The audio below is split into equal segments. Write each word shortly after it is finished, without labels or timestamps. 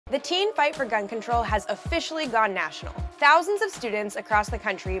The teen fight for gun control has officially gone national. Thousands of students across the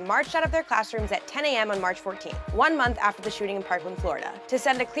country marched out of their classrooms at 10 a.m. on March 14th, 1 month after the shooting in Parkland, Florida, to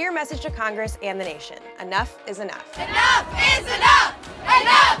send a clear message to Congress and the nation. Enough is enough. Enough is enough!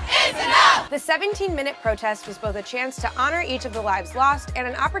 Enough is enough! The 17-minute protest was both a chance to honor each of the lives lost and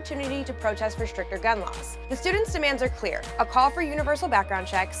an opportunity to protest for stricter gun laws. The students' demands are clear: a call for universal background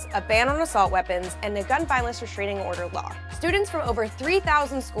checks, a ban on assault weapons, and a gun violence restraining order law. Students from over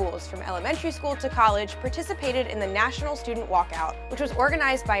 3,000 schools, from elementary school to college, participated in the National Student Walkout, which was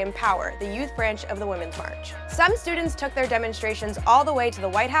organized by Empower, the youth branch of the Women's March. Some students took their demonstrations all the way to the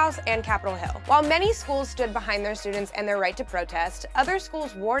White House and Capitol Hill. While many schools stood behind their students and their right to protest, other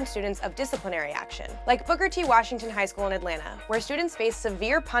schools warned students of disciplinary action, like Booker T. Washington High School in Atlanta, where students faced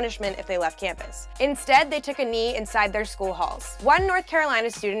severe punishment if they left campus. Instead, they took a knee inside their school halls. One North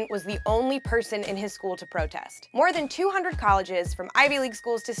Carolina student was the only person in his school to protest. More than 200 colleges, from Ivy League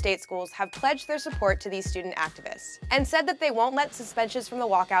schools to state schools, have pledged their support to these student activists, and said that they won't let suspensions from the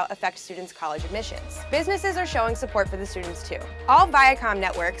walkout affect students' college admissions. Businesses are showing support for the students too. All Viacom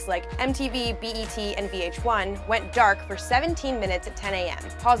networks like MTV, BET, and VH1 went dark for 17 minutes at 10 a.m.,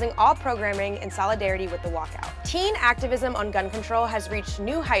 pausing all programming in solidarity with the walkout. Teen activism on gun control has reached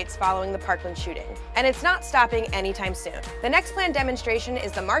new heights following the Parkland shooting, and it's not stopping anytime soon. The next planned demonstration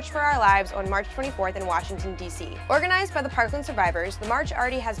is the March for Our Lives on March 24th in Washington, D.C. Organized by the Parkland survivors, the march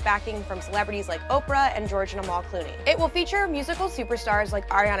already has backing from celebrities like Oprah and George and Amal Clooney. It will feature musical superstars like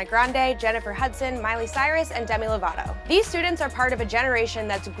Ariana Grande, Jennifer Hudson, Miley Cyrus, and Demi Lovato. These students are part of a generation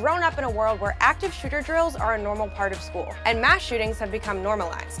that's grown up in a world where active shooter drills are a normal part of school, and mass shootings have become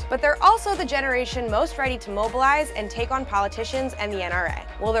normalized. But they're also the generation most ready to mobilize and take on politicians and the NRA.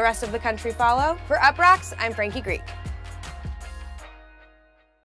 Will the rest of the country follow? For UPROXX, I'm Frankie Greek.